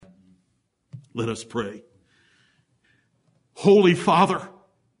Let us pray. Holy Father,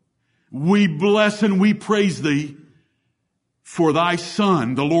 we bless and we praise thee for thy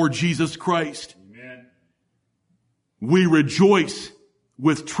Son, the Lord Jesus Christ. Amen. We rejoice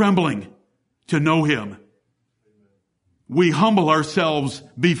with trembling to know him. We humble ourselves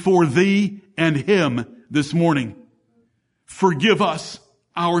before thee and him this morning. Forgive us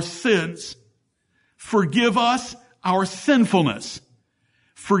our sins. Forgive us our sinfulness.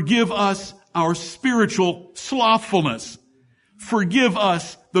 Forgive us our spiritual slothfulness. Forgive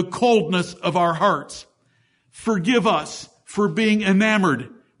us the coldness of our hearts. Forgive us for being enamored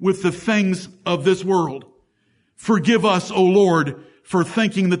with the things of this world. Forgive us, O Lord, for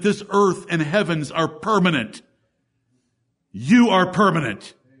thinking that this earth and heavens are permanent. You are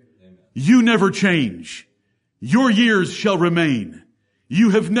permanent. You never change. Your years shall remain.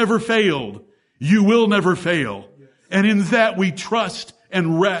 You have never failed. You will never fail. And in that we trust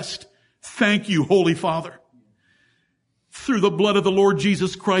and rest. Thank you, Holy Father. Through the blood of the Lord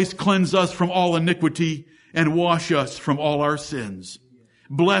Jesus Christ, cleanse us from all iniquity and wash us from all our sins.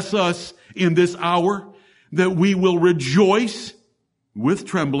 Bless us in this hour that we will rejoice with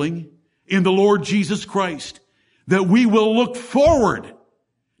trembling in the Lord Jesus Christ, that we will look forward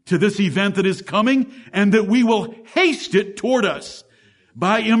to this event that is coming and that we will haste it toward us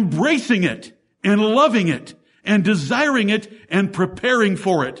by embracing it and loving it and desiring it and preparing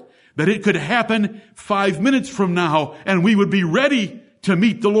for it, that it could happen 5 minutes from now and we would be ready to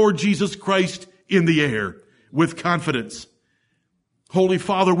meet the Lord Jesus Christ in the air with confidence. Holy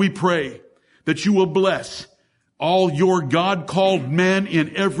Father, we pray that you will bless all your God-called men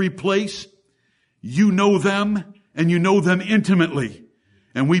in every place. You know them and you know them intimately.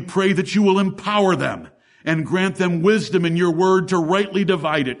 And we pray that you will empower them and grant them wisdom in your word to rightly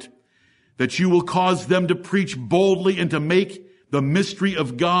divide it. That you will cause them to preach boldly and to make the mystery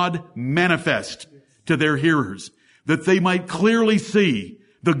of God manifest to their hearers. That they might clearly see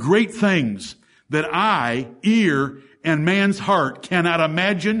the great things that eye, ear, and man's heart cannot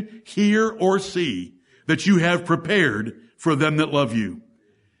imagine, hear, or see, that you have prepared for them that love you.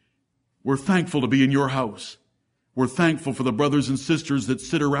 We're thankful to be in your house. We're thankful for the brothers and sisters that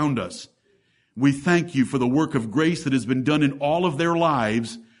sit around us. We thank you for the work of grace that has been done in all of their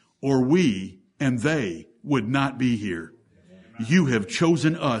lives, or we and they would not be here. You have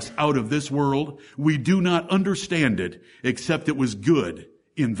chosen us out of this world. We do not understand it, except it was good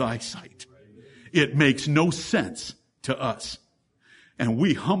in thy sight. It makes no sense to us. And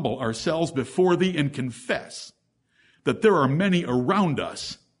we humble ourselves before thee and confess that there are many around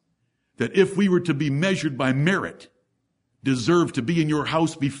us that if we were to be measured by merit, deserve to be in your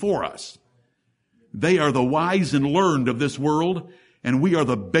house before us. They are the wise and learned of this world, and we are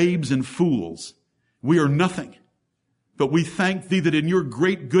the babes and fools. We are nothing. But we thank thee that in your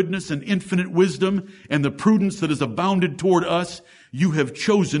great goodness and infinite wisdom and the prudence that has abounded toward us, you have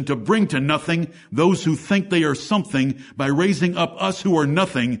chosen to bring to nothing those who think they are something by raising up us who are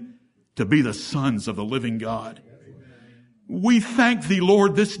nothing to be the sons of the living God. We thank thee,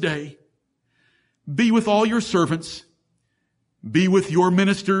 Lord, this day. Be with all your servants. Be with your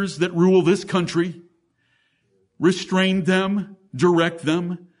ministers that rule this country. Restrain them, direct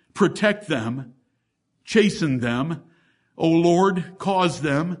them, protect them, chasten them. O Lord, cause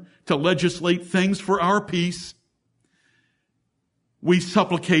them to legislate things for our peace. We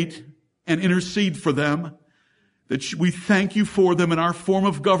supplicate and intercede for them, that we thank you for them in our form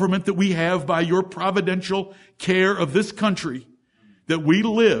of government that we have by your providential care of this country, that we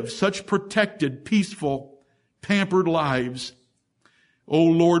live such protected, peaceful, pampered lives. O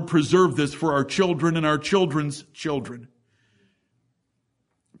Lord, preserve this for our children and our children's children.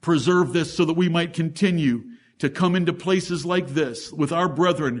 Preserve this so that we might continue to come into places like this with our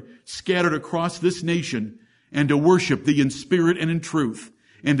brethren scattered across this nation and to worship thee in spirit and in truth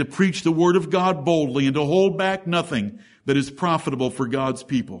and to preach the word of God boldly and to hold back nothing that is profitable for God's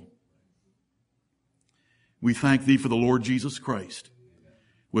people. We thank thee for the Lord Jesus Christ.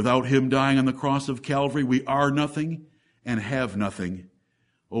 Without him dying on the cross of Calvary, we are nothing and have nothing.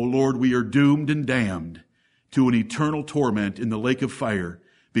 O Lord, we are doomed and damned to an eternal torment in the lake of fire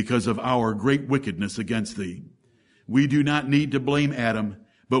because of our great wickedness against thee. We do not need to blame Adam,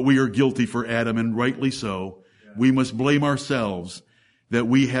 but we are guilty for Adam, and rightly so. We must blame ourselves that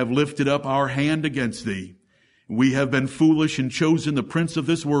we have lifted up our hand against thee. We have been foolish and chosen the prince of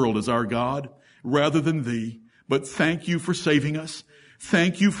this world as our God rather than thee. But thank you for saving us.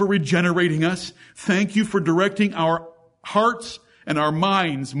 Thank you for regenerating us. Thank you for directing our hearts and our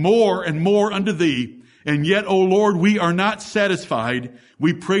minds more and more unto thee. And yet, O Lord, we are not satisfied.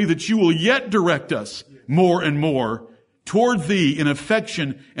 We pray that you will yet direct us more and more toward thee in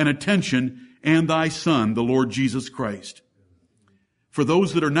affection and attention, and thy Son, the Lord Jesus Christ. For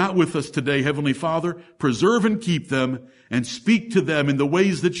those that are not with us today, Heavenly Father, preserve and keep them, and speak to them in the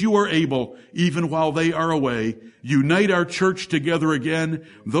ways that you are able, even while they are away. Unite our church together again.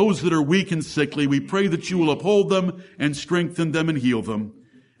 Those that are weak and sickly, we pray that you will uphold them and strengthen them and heal them.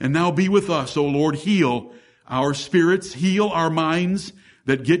 And now be with us, O Lord. Heal our spirits, heal our minds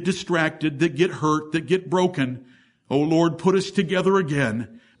that get distracted, that get hurt, that get broken. O Lord, put us together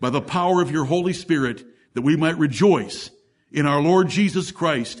again by the power of your Holy Spirit, that we might rejoice in our Lord Jesus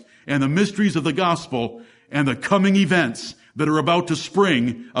Christ and the mysteries of the gospel and the coming events that are about to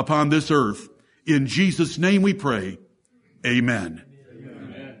spring upon this earth. In Jesus' name we pray. Amen.